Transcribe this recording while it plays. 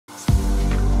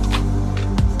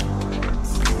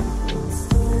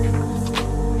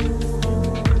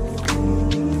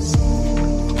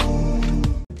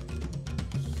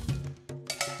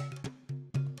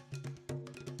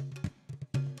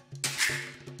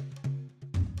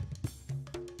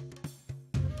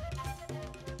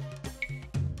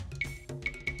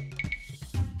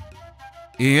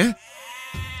إيه؟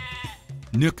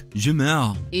 نك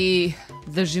جماعة I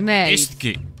the Genève.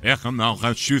 Istki, ik hem nou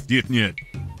gaat schuif dit niet.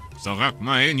 Zo raak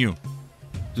maar in je.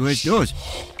 Du ist durch.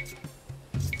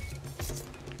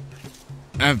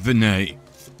 Avenue.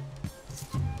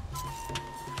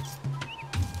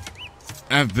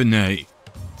 Avenue.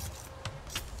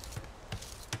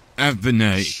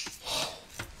 Avenue.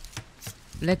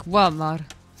 Lek Wamar.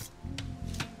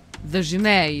 The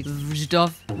Genève.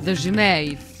 Vjdof. The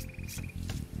Genève.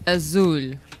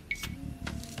 Azul.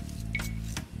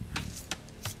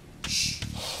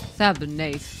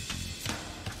 Thabneith.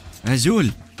 Azul.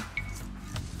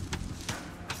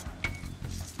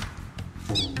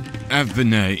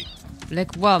 Avenue.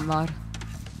 Lek Wamar.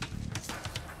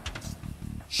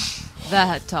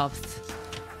 Vahatopth.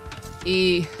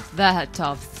 I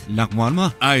Vahatopth.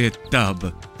 Lakwarma.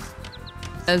 Ayatab.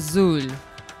 Azul.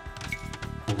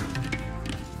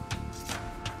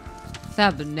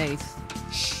 Thabneith.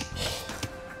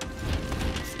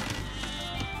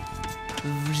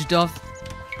 Vjdof.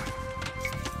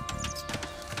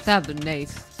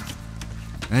 Thabneith.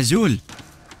 Azul.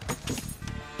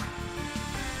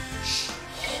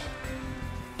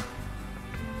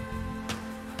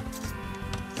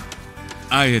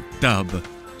 Ayatab.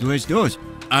 Du ist durch.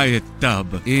 Ayatab.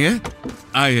 إيه؟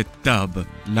 Ayatab.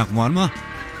 Lakwarma.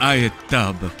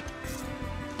 Ayatab.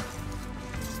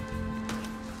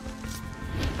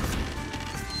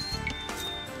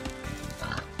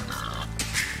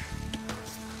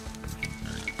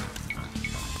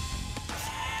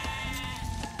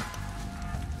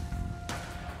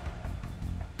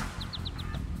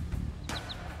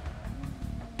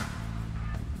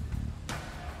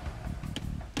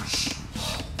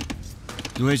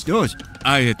 Du ist durch.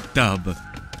 Ayatab.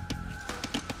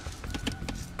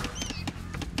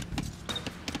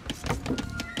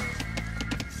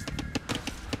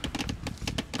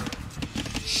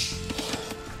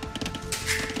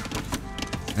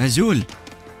 Azul.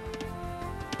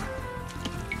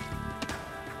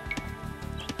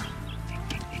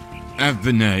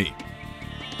 Avenue.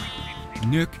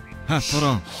 Nuk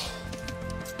Hafra.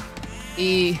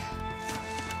 I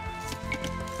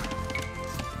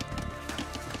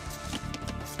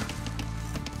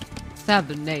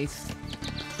Thabneith.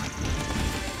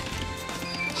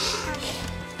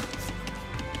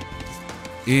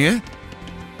 إيه؟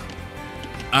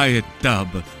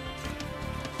 Ayatab.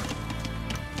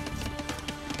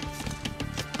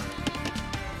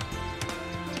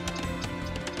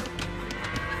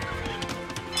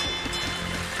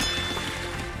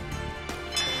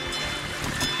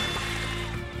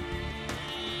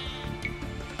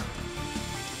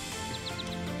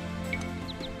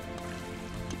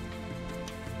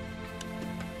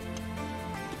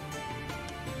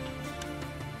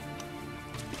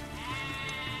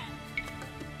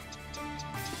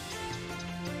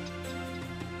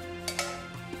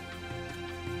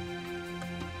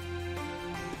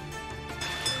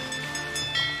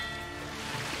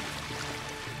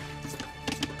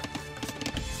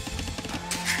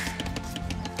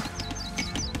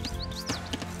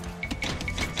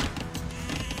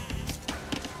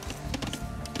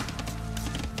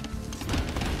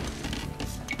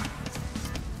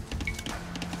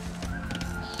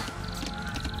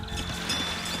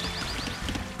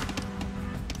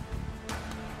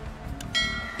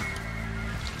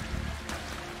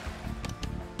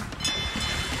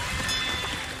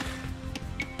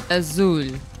 Azul.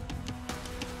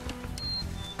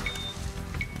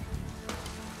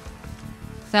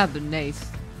 Thabneith.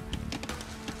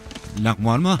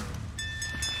 Lakwarma.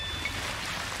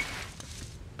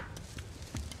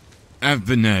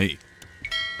 Avenue.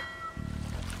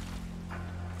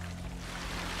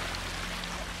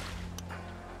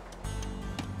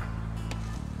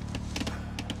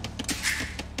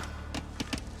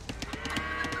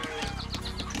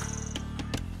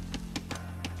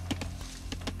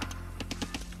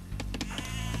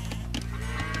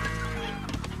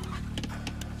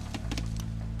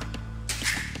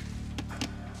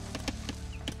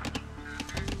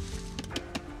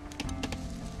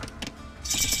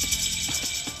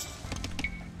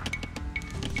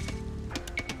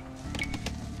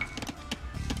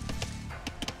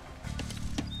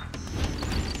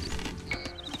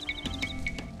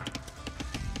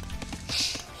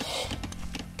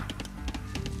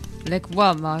 Lek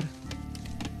Wamar.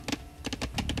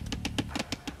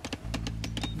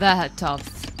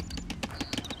 Vahatopth.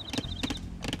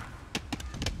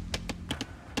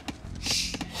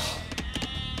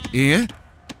 إيه؟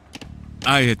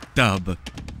 Ayatab.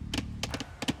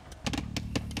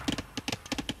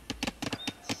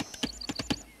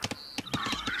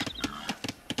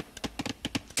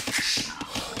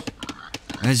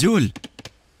 أزول.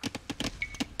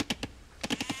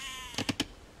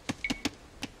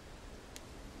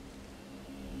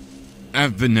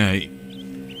 أبني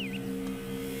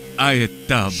آية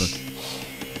تاب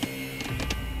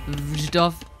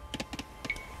Vždov.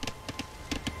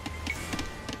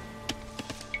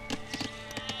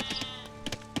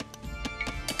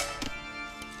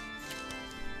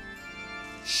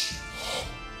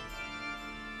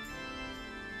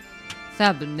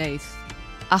 Sabneis.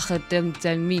 Achdem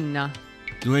telmina.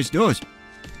 دوز.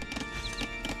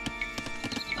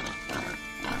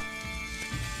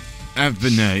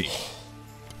 أبني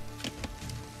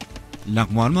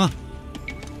لقمارما.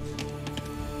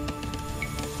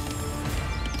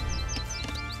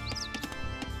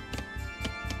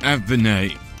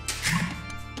 أبني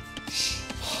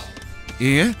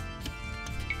إيه؟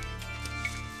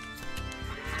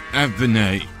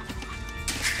 أبني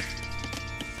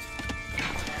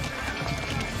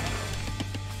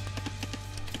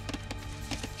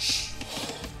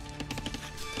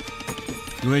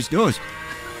دوز.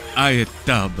 آية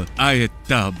تاب آية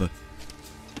تاب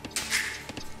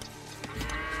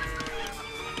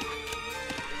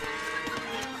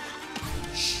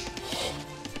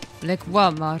Lek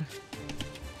wamar.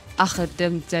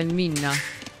 Achdem telmina.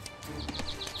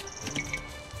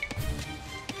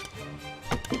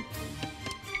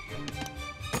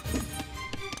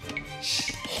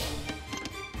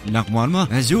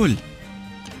 لقمارما. أزول.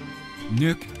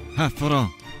 نك هفرا.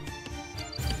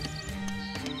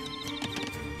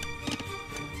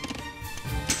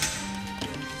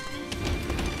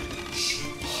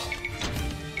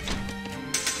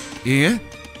 إيه؟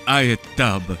 آية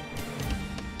تاب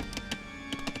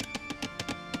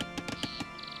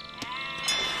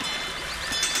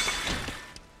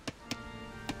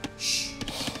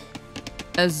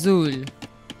Azul.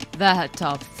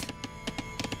 Vahatoft.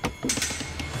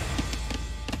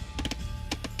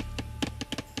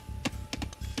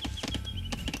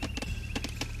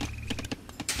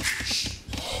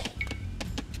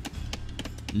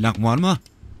 لقمارما.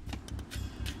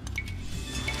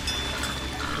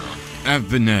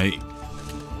 أبني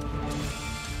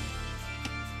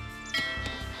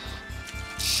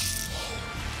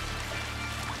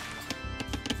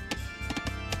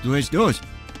دوز.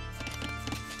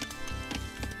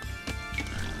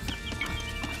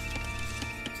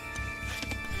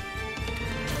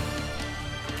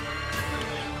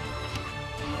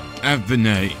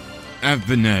 أبني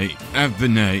أبني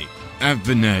أبني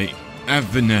أبني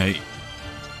أبني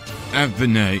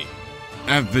أبني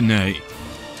أبني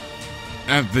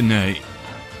أبني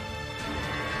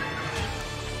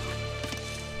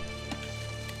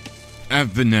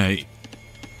أبني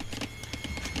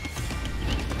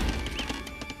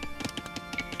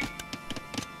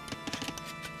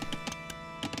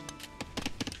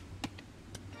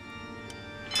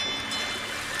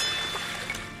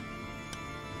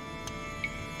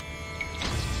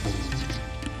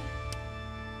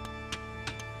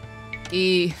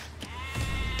I.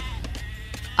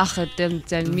 Achdem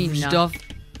telmina. Vždov.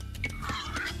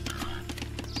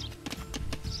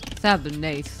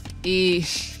 Sabneis. I.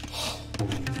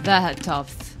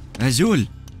 Vahatoft. أزول.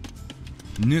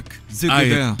 نك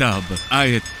آية زقدا. تاب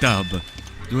آية تاب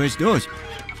دوز.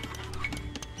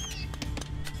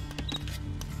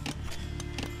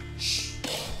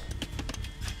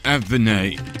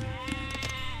 أبني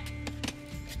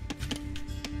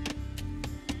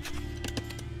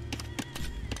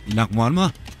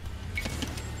لقمارما.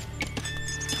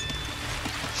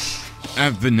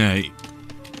 أبني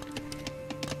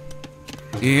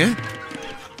إيه؟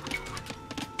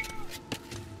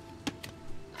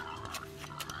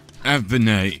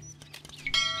 أبني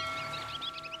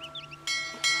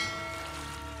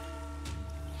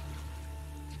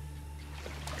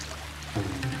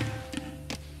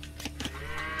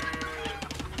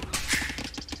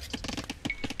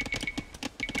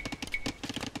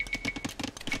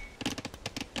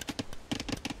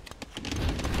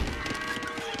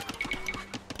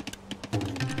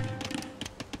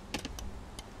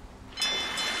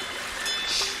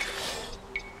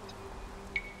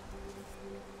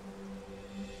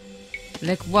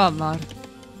Lek wamar.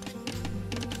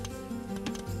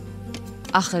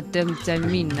 Achdem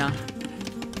telmina.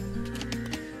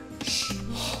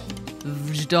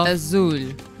 Vždov. Azul.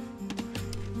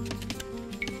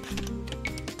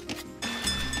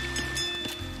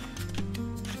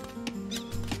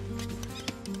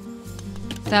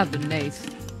 Sabneis.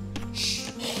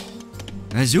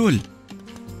 أزول.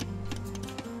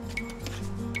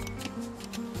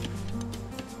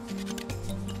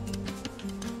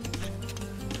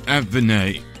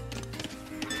 أبني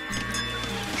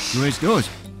دوز.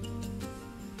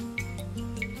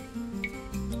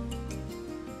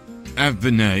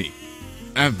 Avenay,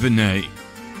 Avenay,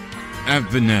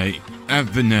 Avenay,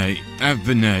 Avenay,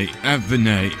 Avenay,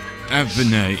 Avenay,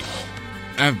 Avenay,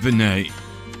 Avenay.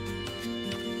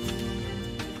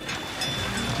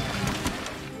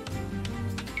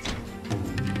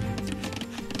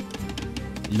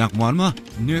 Lakmarma,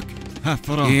 Nuk,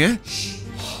 Hafra. إيه؟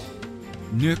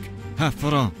 Nuk,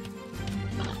 Hafra.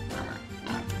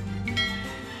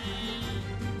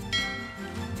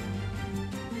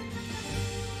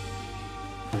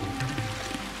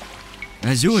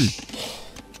 Azul.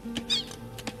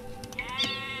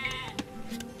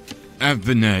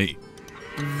 Avenay,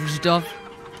 Vždov.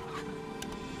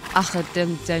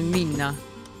 Achetem Tamina.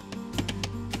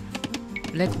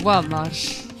 Lekwamar.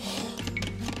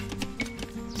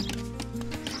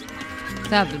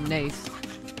 Tabernace.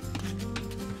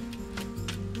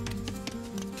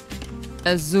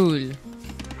 Azul.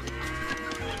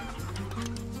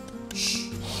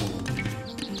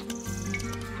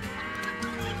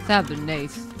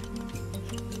 Tabernace.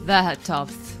 Vahatov.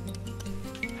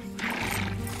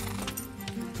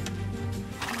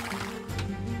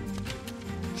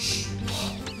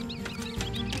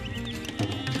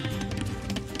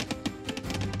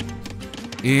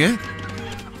 إيه؟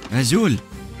 Azul.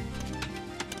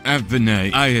 Avenay,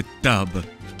 Ayatab,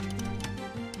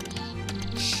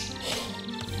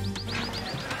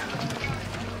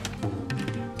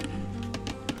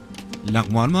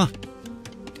 Lakmarma.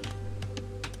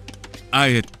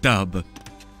 Ayatab,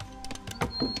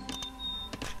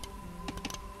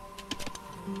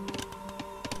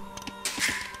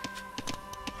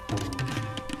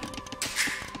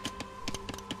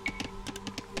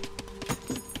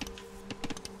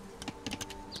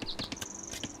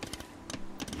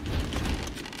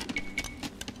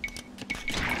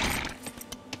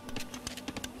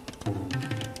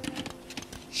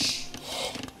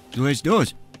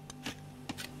 Dois.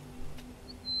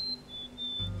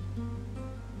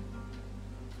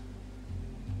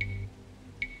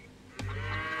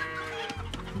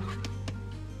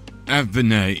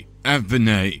 Avenay,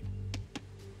 Avenay,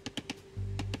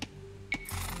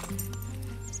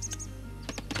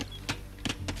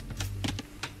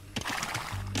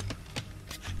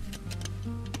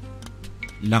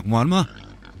 Lakmarma.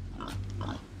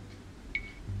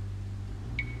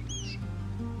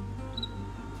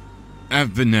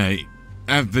 Avenay,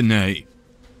 Avenay,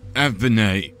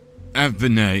 Avenay,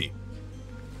 Avenay,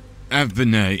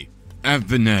 Avenay,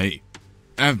 Avenay,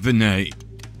 Avenay,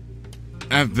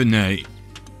 Avenay.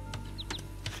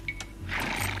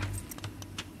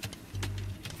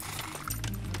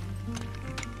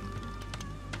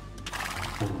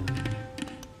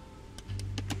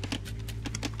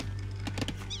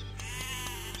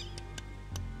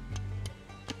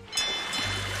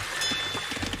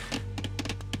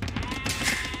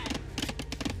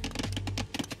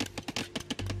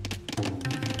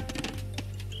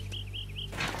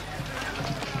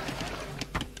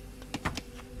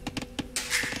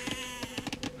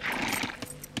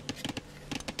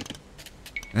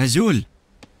 Azul.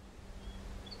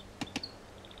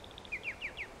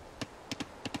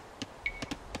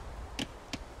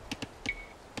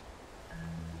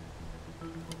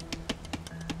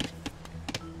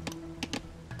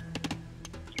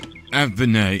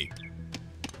 Avenay,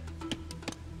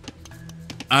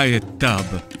 Ayatab,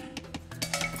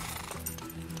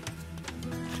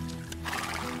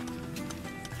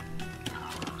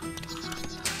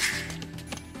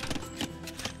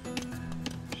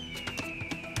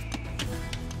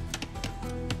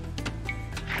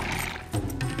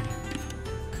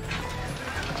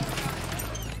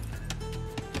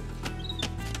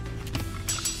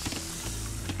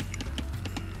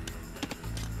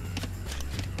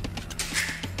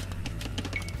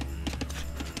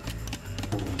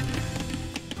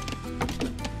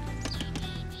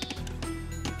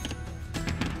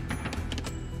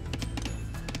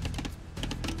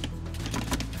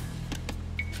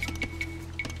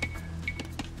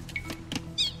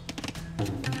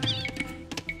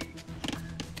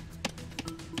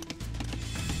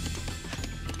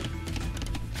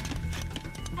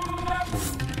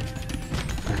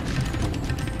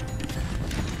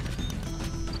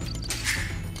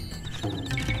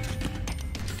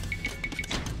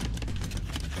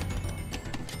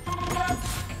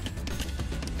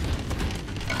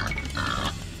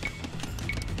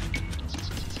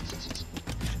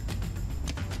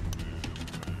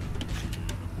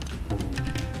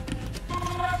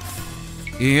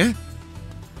 إيه؟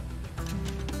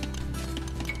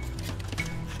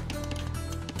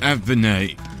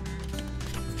 Avenay,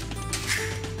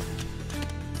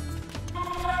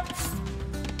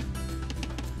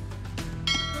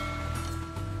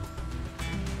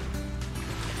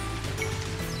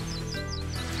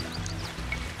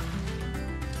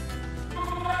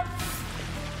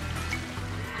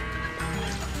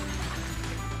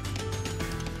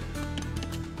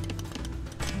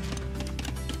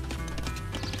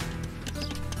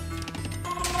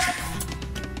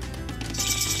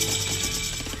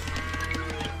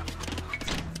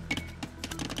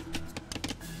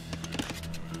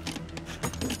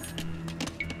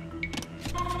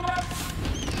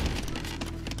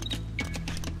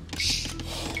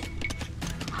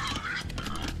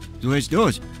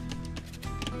 2-2.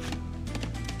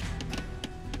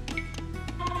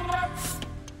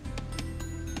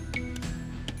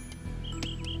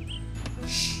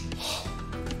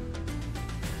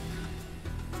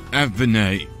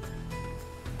 أبني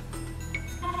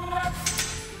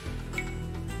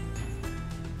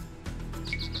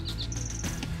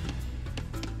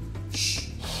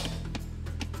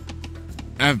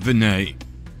أبني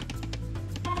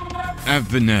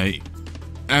أبني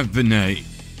أبني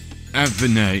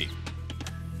أبني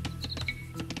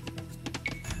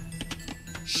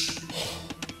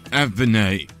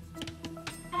أبني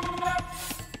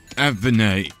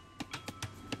أبني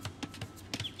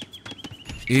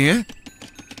إيه؟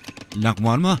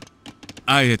 لقمارما.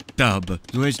 آية تاب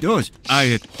 2-2.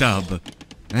 آية تاب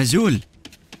أزول.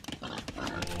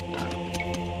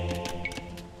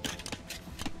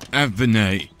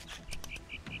 أبني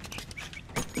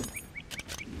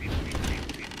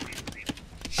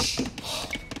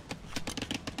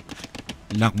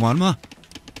لقمارما.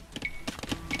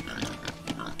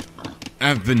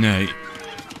 أبني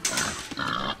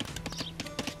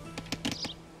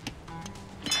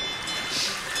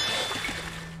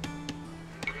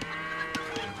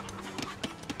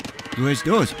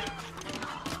دوز.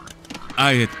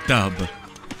 آية تاب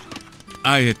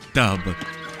آية تاب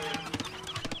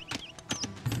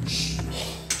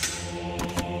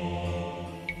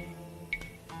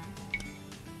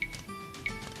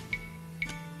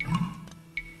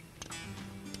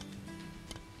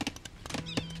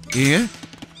إيه؟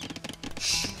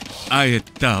 آية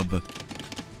تاب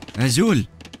أزول.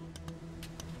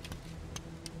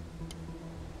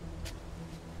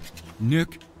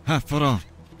 نك هفرا.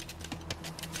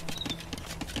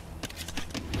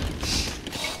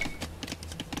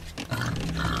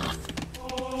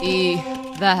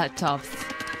 that tops.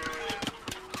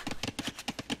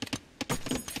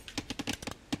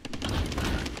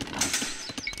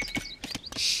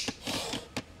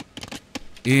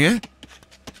 إيه؟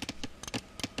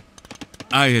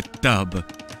 آية تاب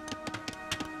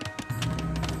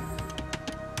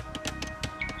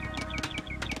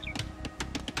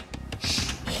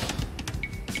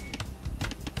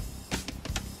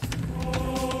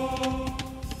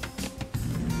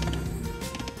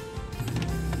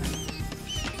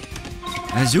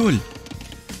أزول.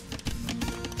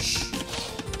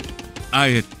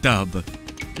 آية تاب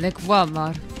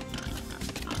Lekvamar.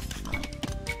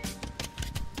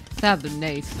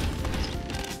 Tabernate.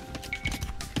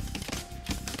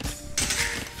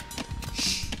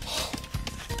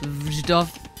 Vzdov.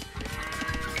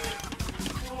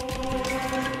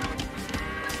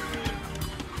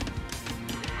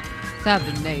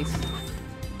 Tabernate.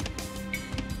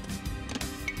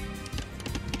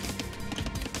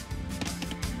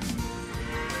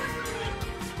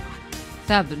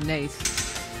 Tabernate.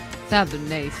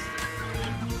 Tabernate.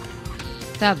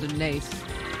 Tabernate.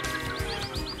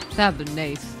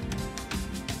 Tabernate.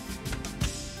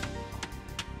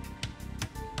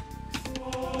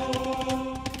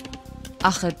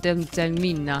 أخدم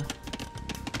تلمينا.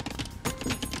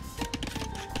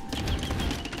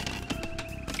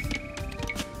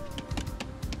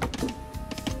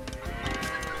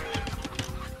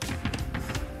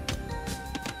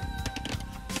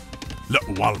 لا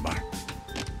والمر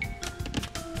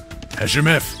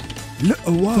هجمف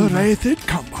Förrätet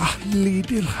kamma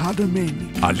lider hade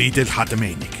mening. عليد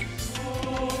الحتمينك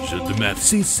جدمف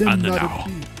Sisen أنا när نعو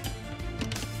det blir.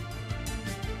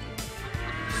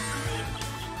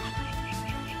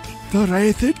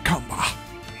 Förrätet kamma.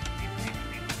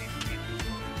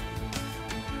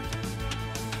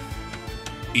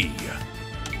 إيه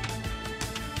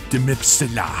دمف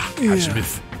سلاح إيه.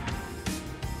 هجمف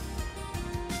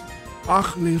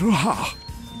Achli roha.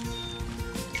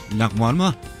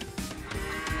 لقمارما.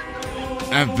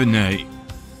 أبني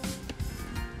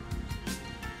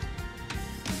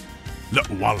لا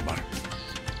والمر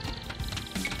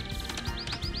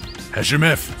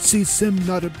هجمف Sisen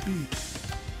när det blir.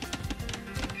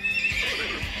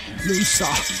 Lysa.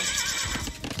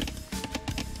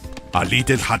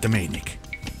 عليد الحتمينك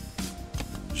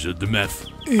جدمف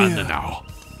إيه. أنا نعو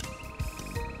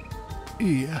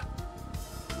Ie.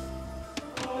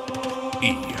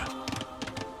 إيه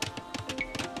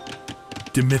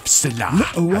دمف سلاح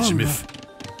لا والله. هجمف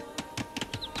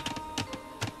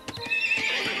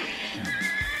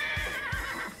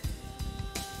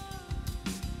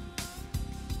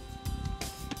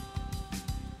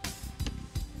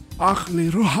Achli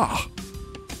roha.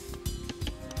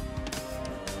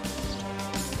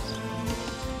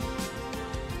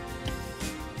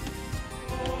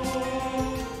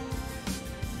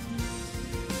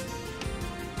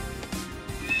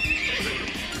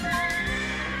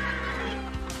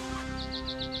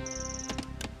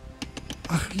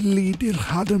 lider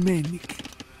hadamenik.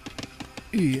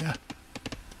 Ia.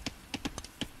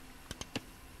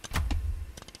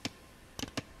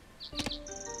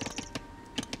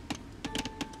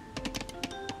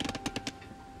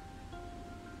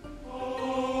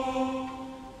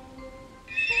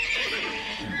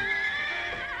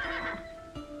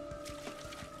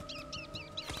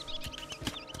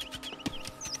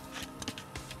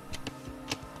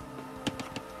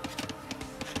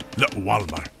 لا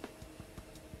والمر.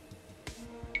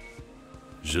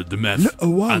 جد ماث لا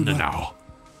والمر. أنا نعو.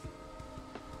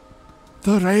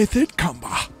 Torres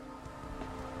kamba.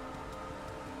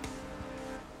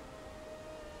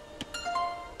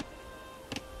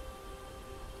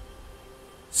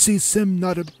 Sisem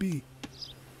narabi.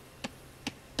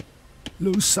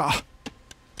 Lusa.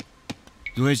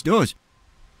 Dois.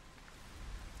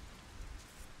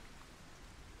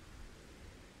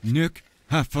 Nuk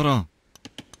hafra.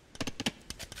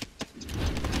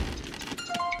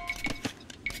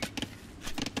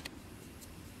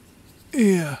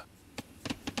 Ia.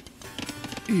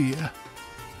 Ia.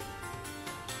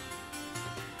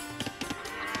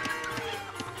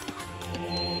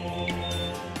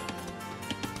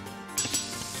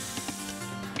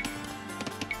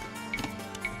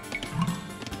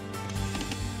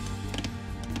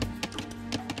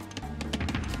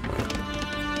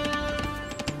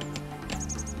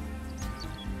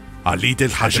 عليد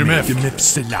الحجمف.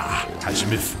 بسلاح.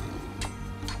 حجمف.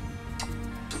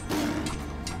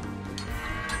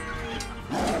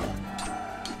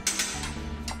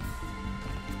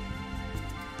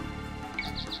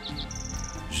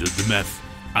 جد ماث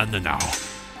أنا نعو.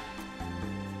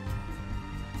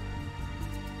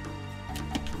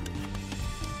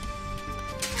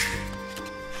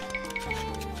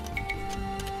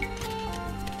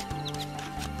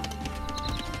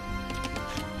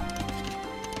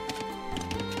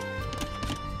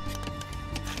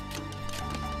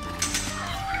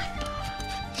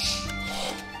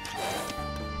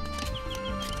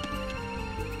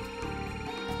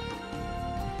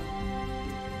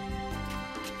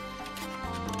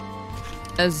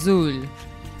 azul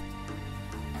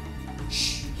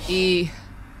e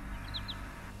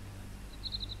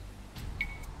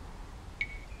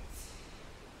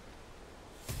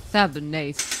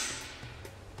ثابنيث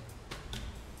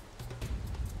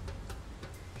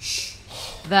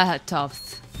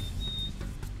ذهتوث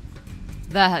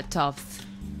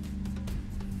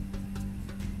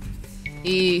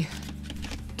e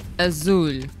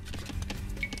azul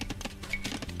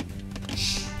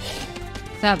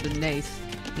ثابنيث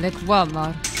لك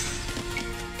وامر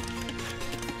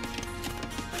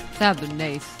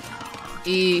ثابنيث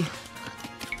e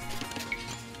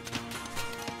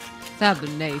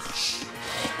ثابنيث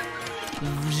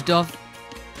وجدوف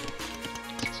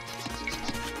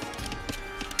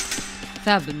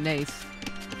ثابنيث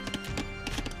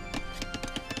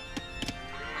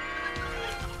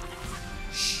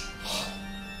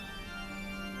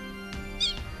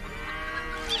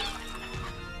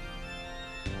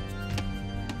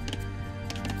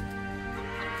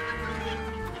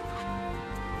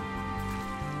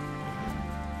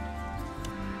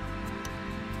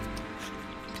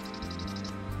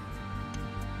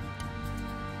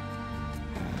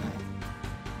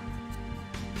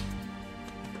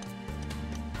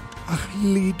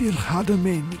Lider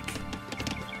hadamenik.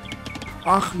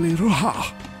 Achli roha.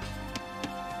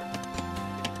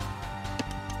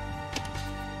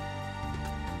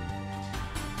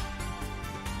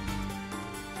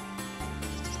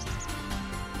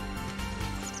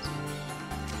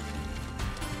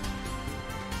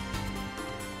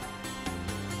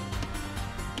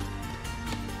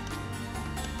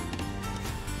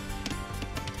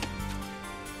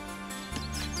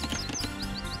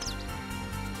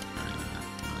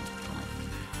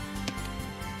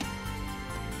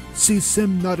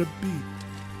 Sisem narabi.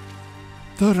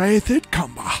 Torres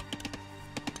kamba.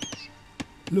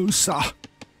 Lusa.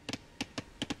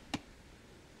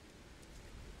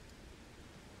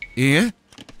 إيه؟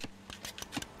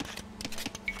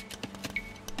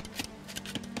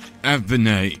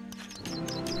 أبنائي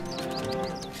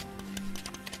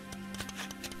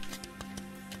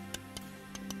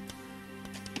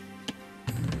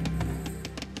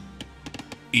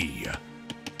إيه.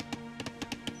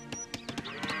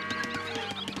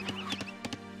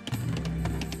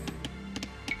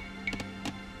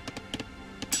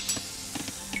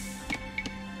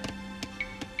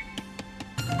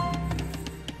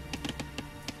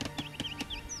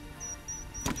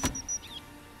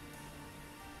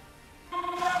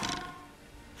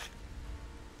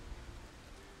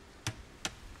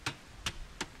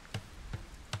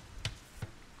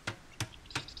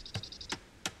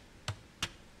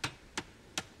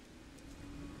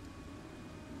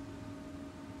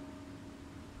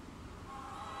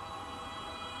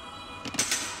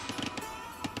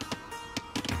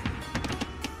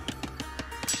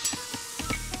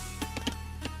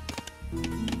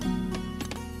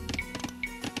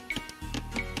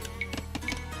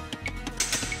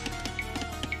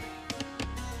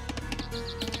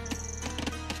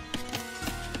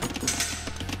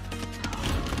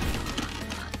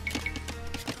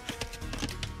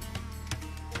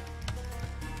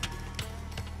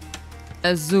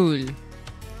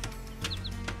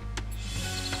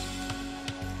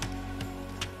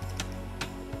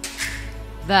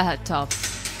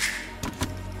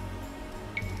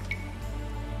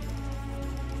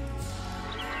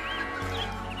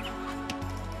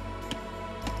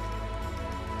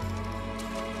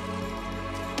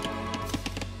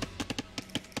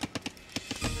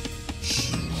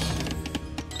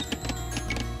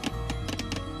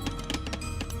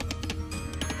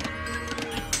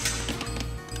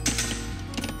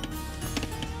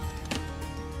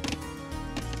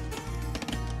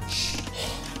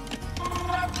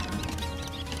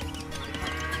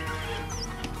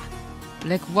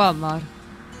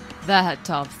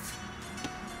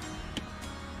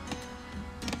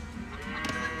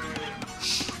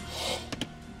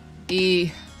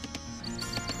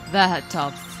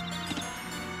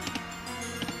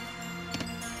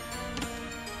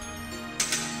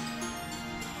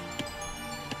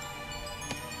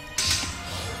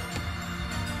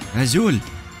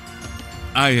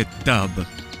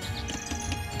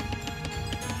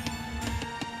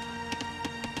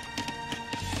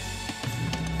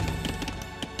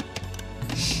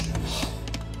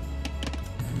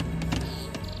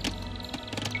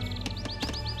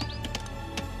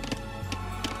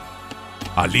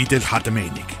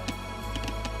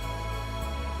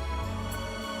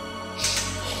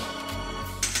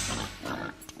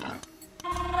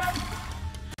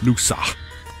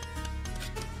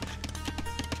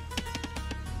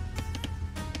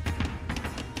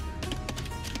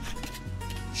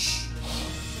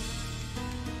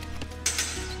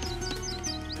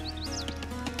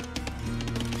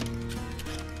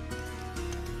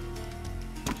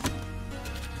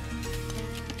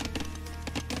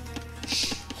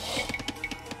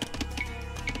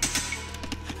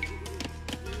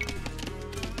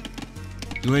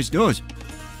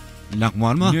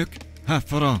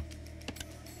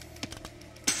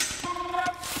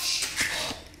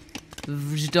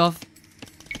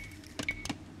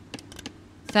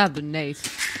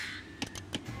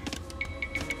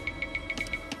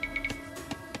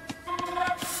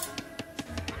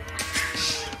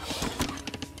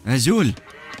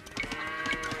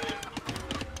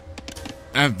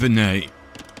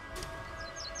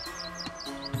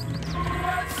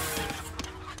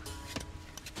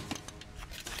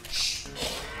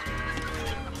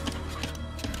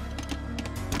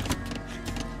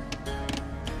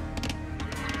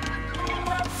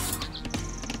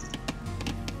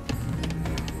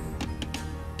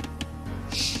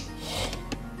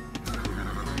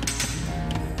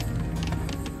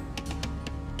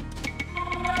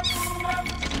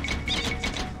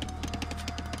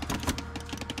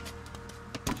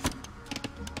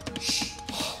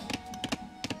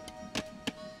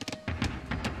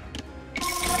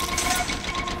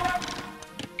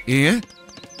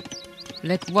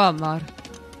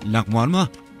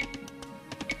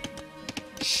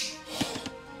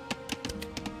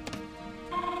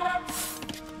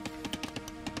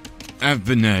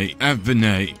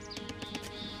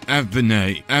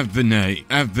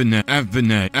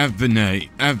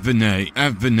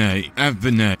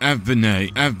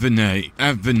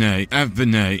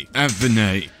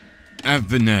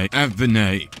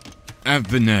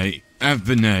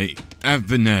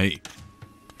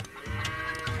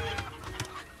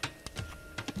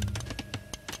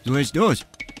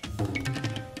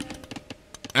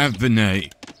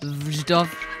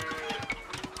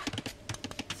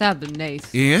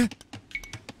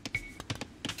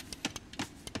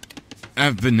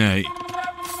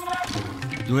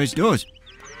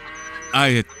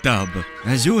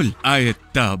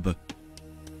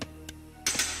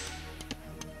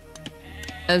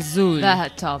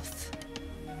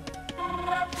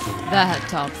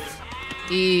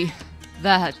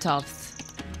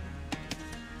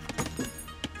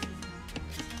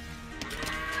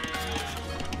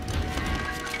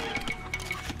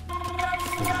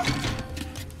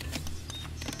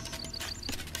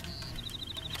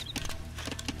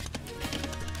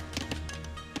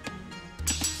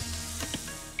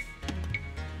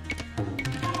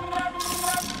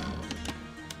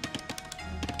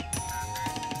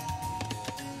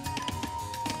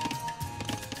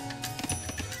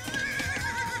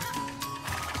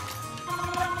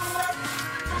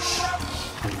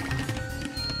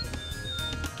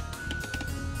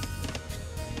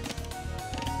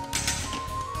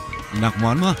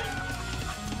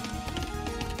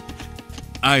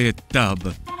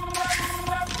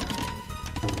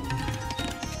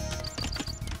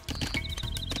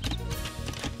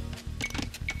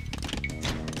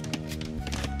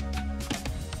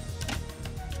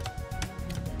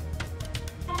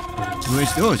 Hoe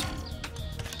is dat?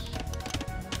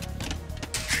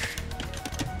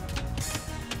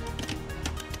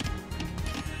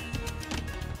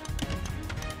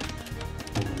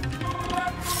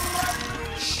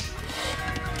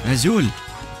 Azul.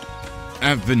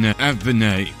 Avene,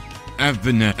 avene,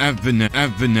 avene, avene,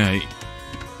 avene.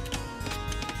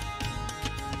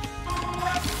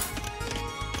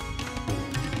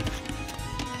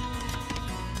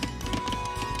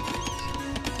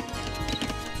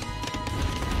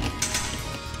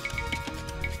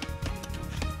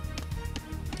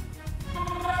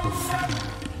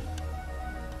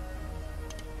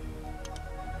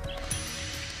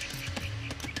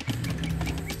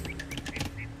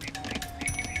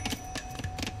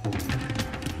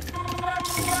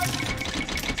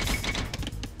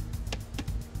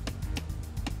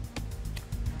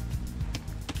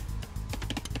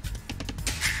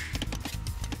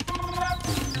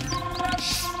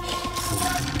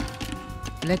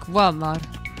 Lek Wamar.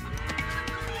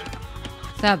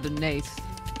 Thabenath.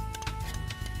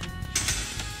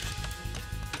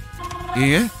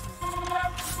 Eer?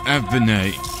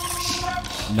 Avene.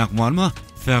 Nakwarma,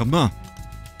 ferma.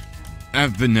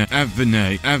 Avene,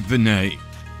 avene, avene.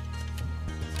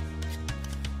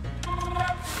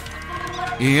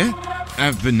 Eer?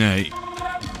 Avene.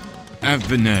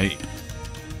 Avene.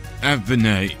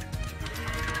 Avene.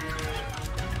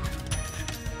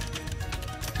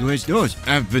 Hoe is dat?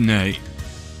 Avene.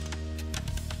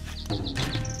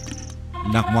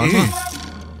 Nakwarma.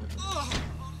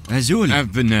 Azul.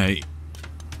 Avene.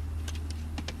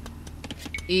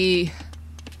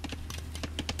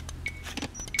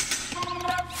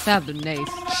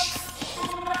 Thabenath.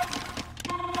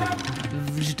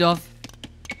 Vzdov.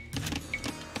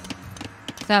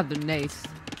 Thabenath.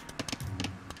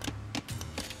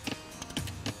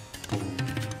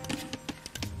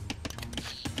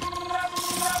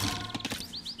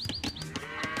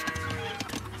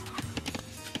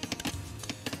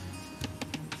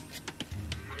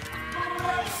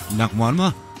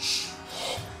 Nakwarma.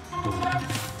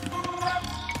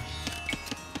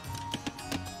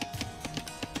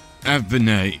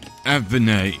 Avene,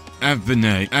 avene,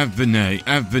 avene, avene,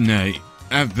 avene,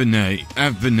 avene,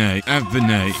 avene,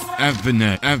 avene,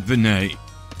 avene, avene,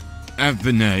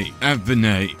 avene,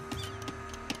 avene.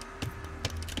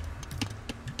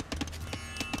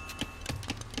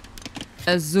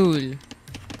 Azul.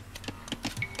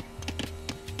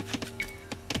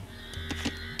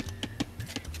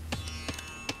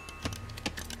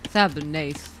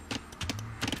 Thabenath.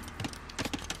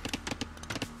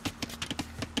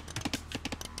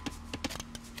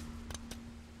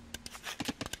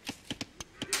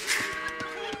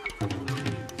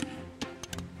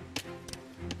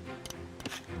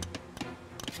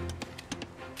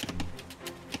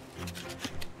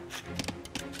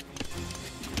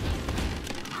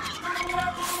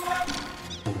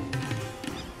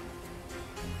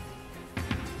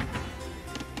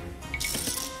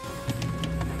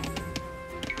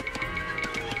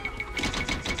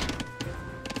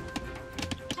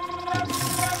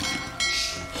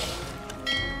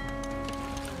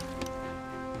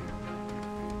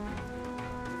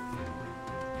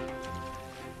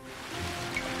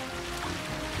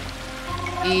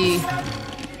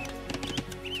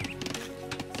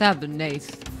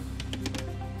 Thabenath.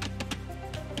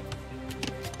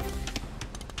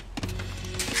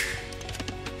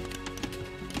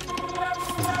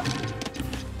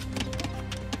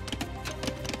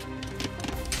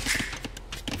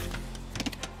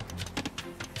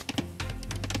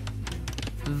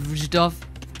 Vzdov.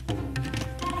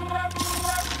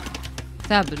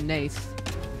 Thabenath.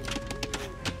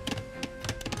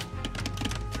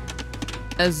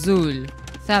 Azul.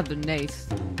 Thabenath.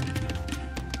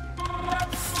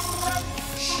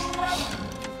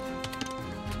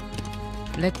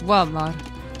 Lek Wamar.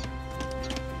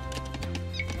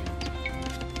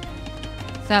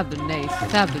 Thabenath.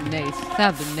 Thabenath.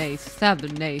 Thabenath.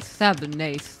 Thabenath.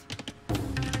 Thabenath.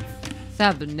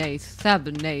 Thabenath.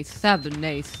 Thabenath.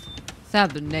 Thabenath.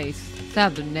 Thabenath.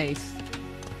 Thabenath.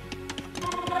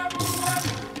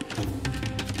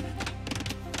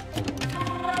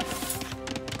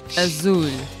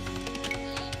 Azul.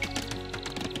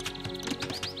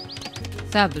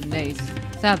 Thabenath.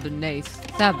 Thabenath.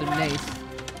 Thabenath.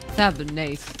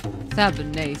 Thabenath.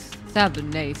 Thabenath.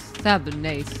 Thabenath.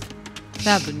 Thabenath.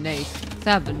 Thabenath.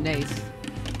 Thabenath.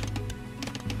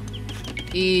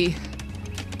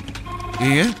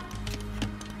 Eer?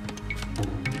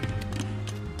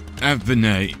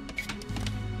 Avene.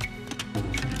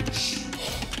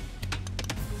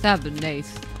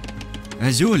 Thabenath.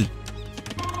 Azul.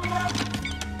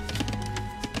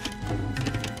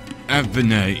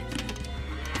 أبني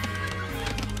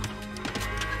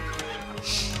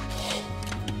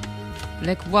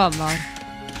Lek Walmar.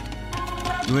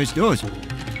 دوش دوش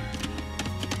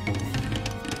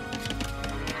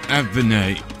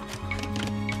أبني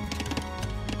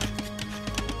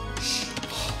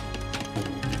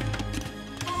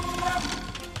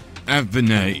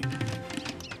أبني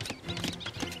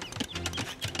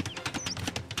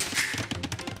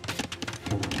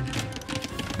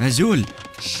أزول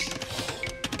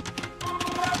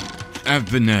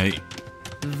أبني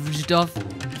Vjdof.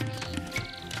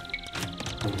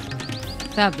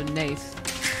 Sabbeneis.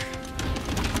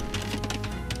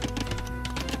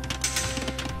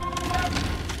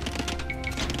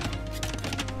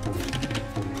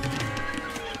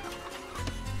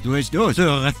 دوش دوش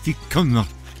غثي كمر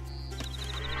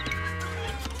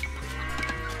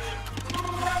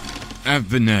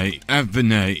أبني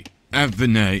أبني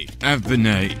أبني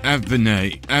أبني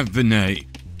أبني أبني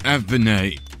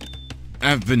أبني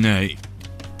أبني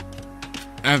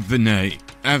أبني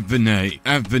أبني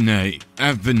أبني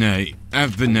أبني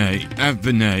أبني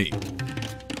أبني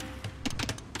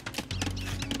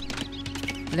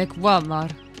Lek Walmar.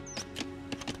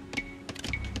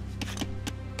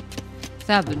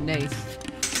 Sabbeneis.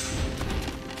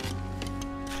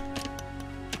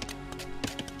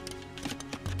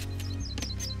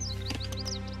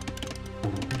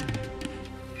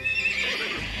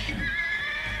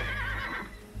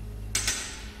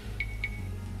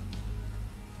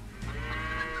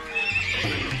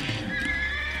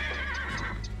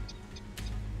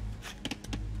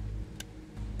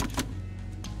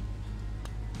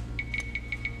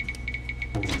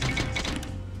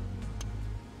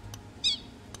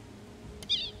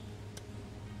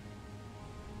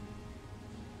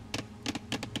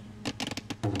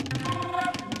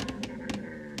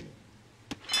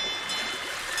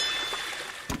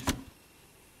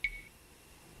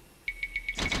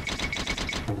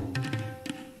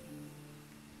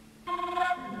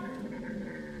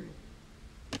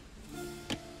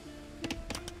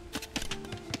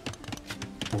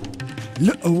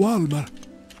 لا والمر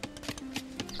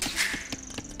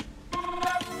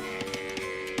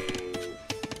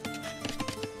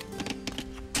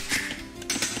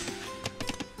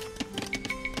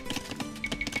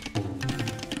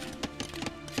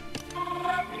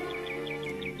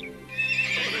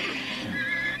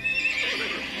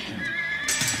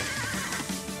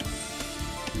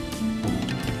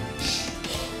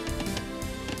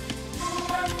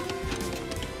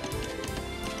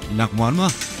لقمان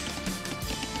ما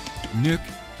نك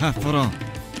هفرا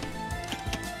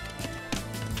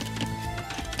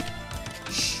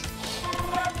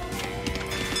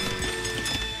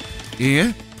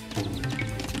إيه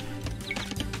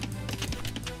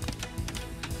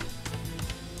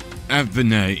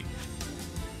أبني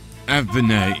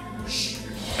أبني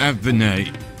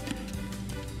أبني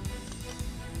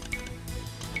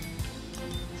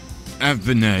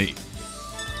أبني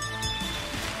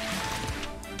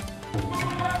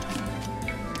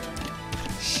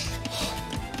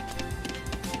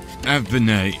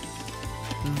أبني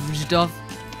Vjdof.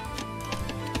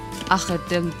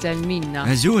 Achettem Telmina.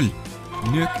 أزول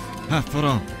نك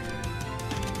هفرا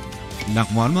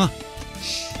لقمان ما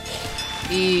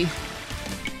I.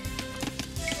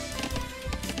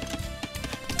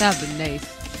 Sabbeneis.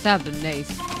 Sabbeneis.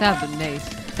 Sabbeneis.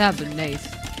 Sabbeneis.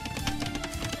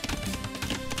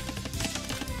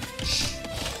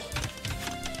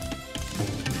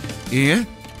 إيه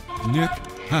نك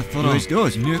هفرا دوش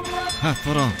دوش نك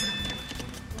هفرا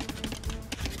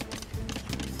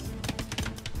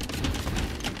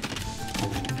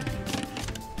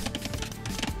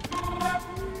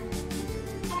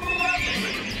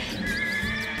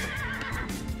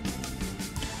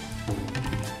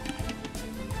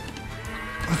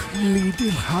أخليدي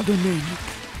الخدمينك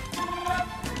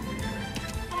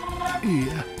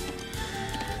إيه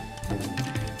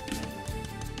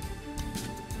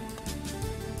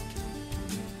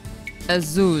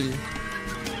Azul.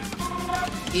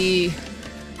 I.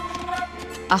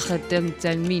 Achettem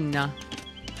Telmina.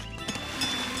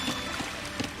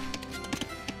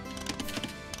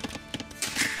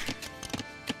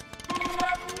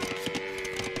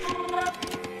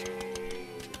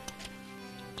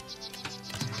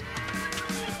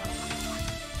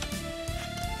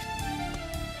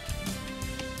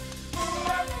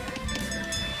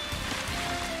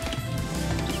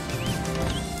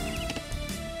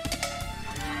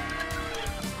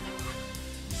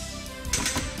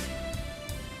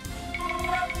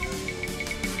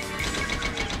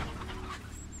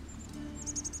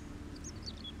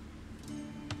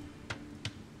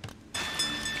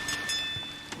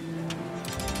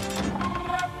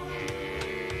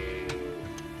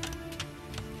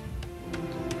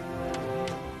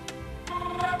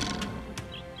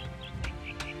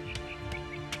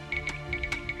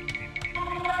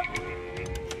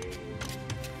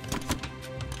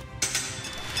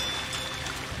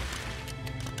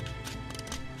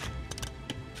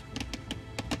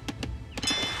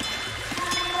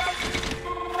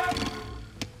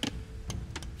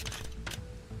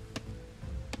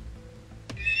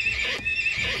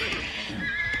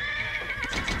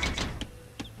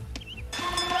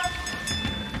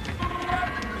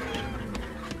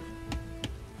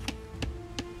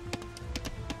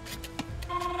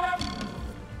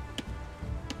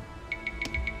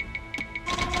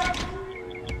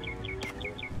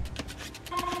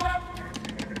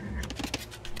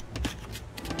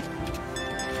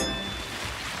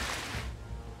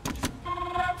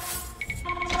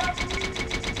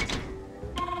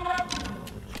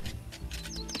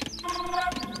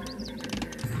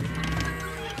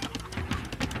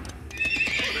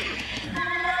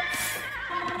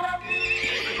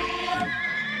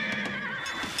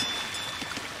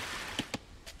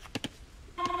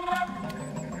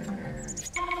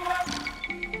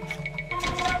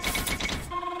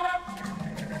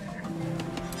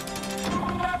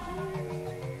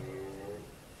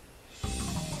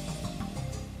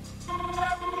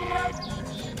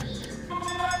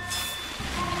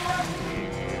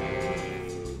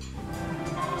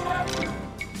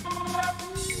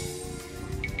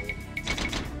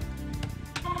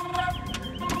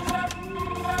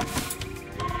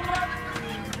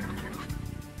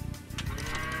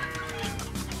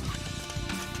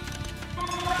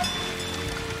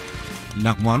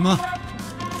 Lakwarma.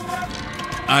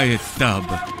 Ayetab.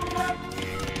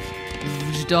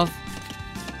 Vždov.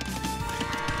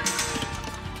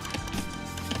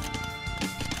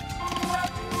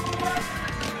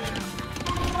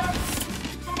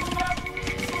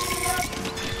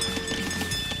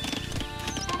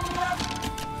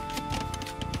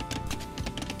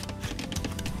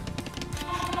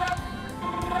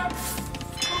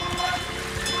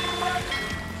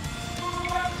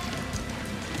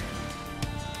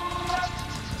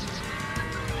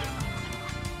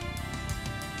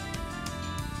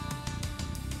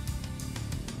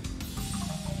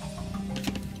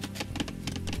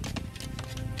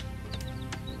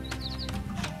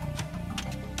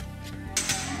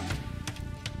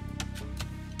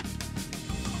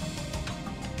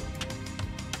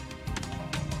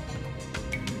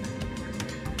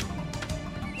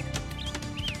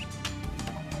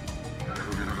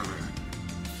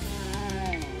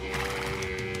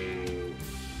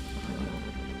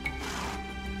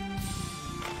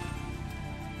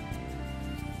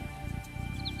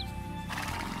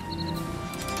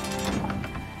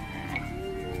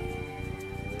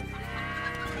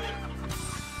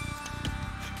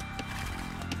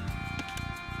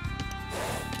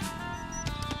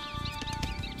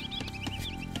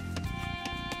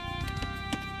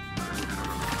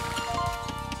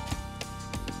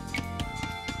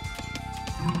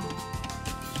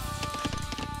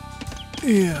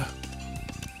 إيه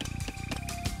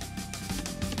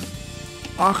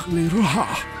أخلي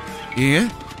روحه. إيه؟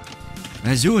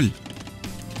 أزول.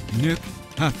 نك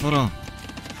هفرا.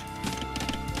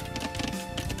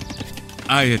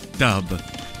 Ayetab.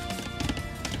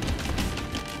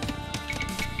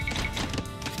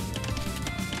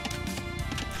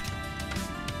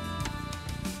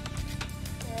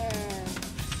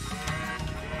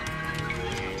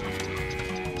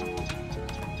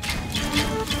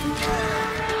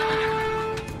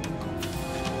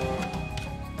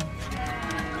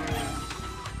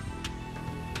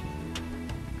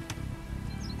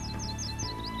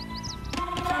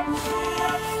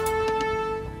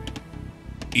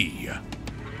 إيه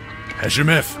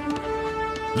هجمف.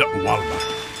 لا والله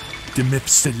دمف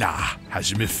سلاح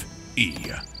هجمف.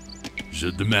 إيه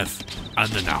جدمف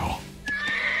أنا نعو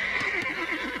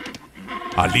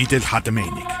عليد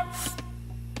الحتمينك.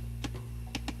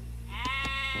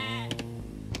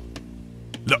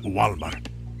 لا والمر.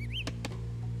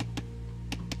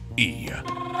 إيه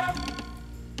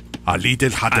عليد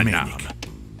الحتمينك.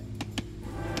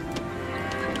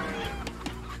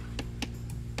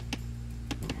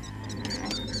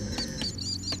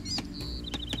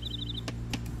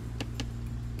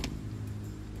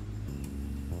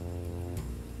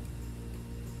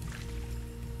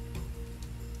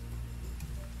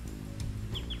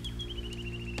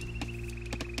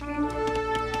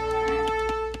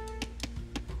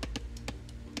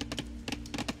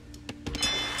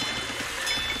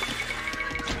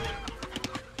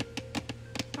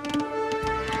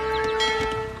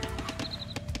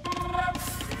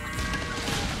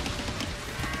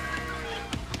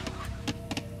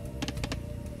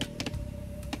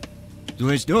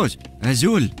 دوز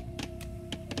أزول.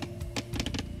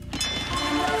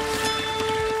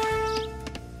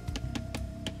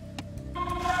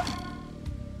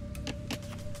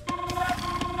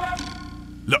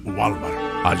 لا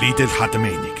والمر عليد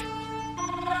الحتمينك.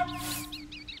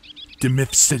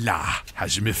 دمف سلاح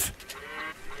هجمف.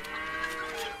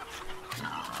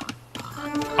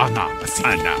 أنا مسيح.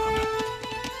 أنا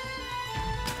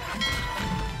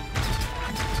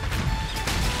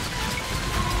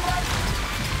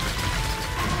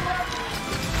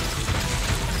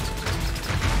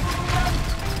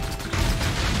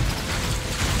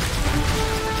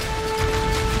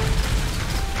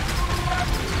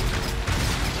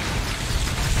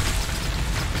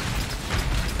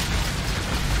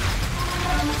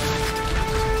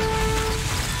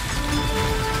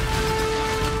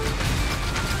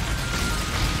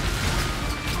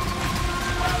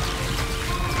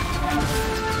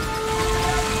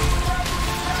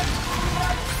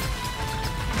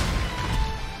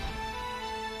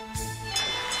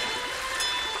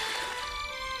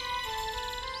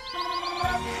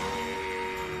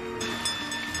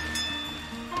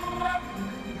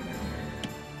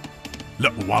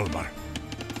لا والمر.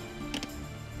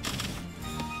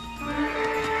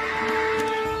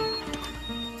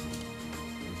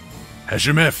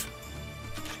 هجمف.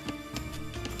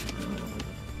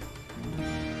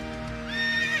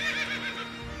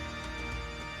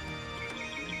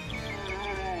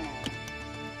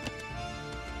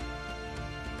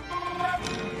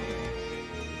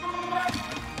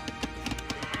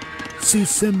 see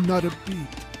Sim not a bee.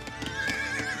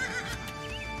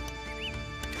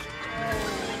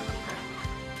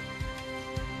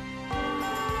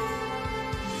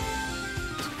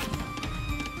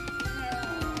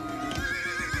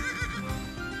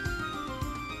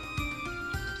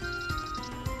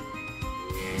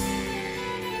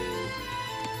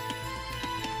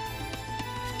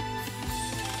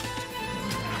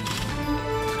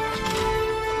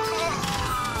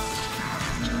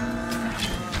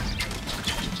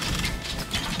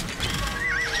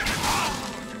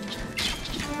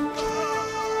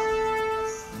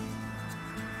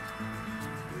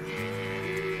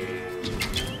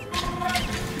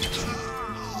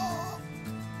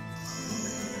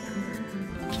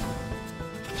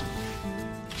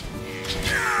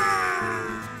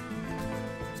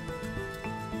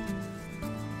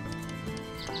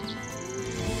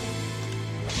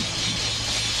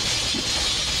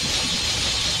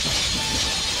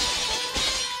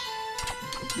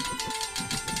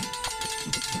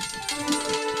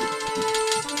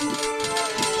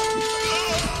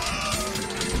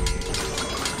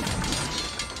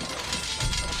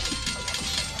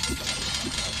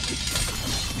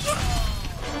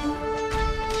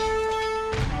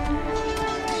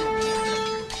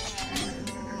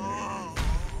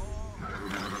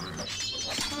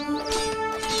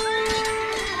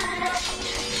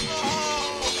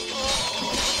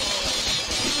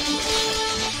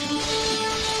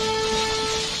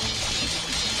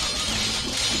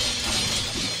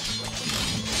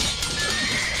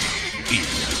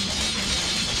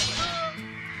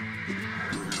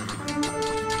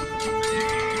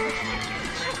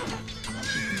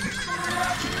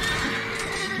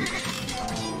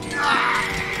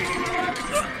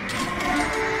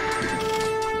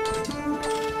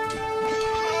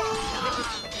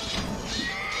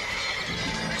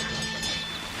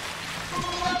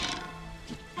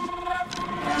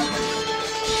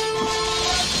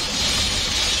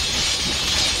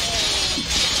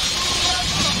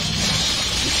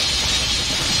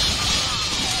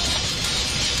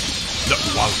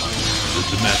 Walmart,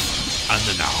 the myth, and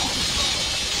the now.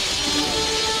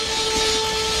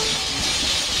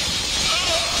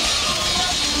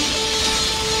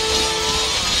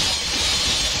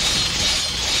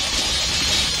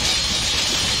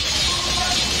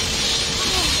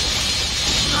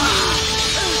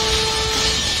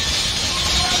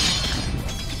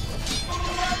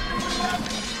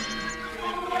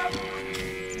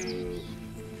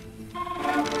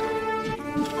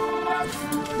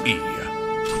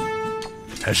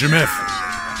 هجمف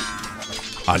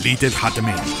عليد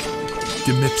الحتمين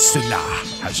دمف سلاح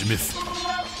هجمف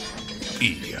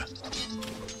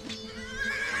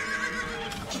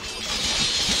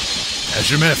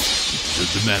هجمف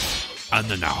دمف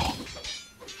أنا now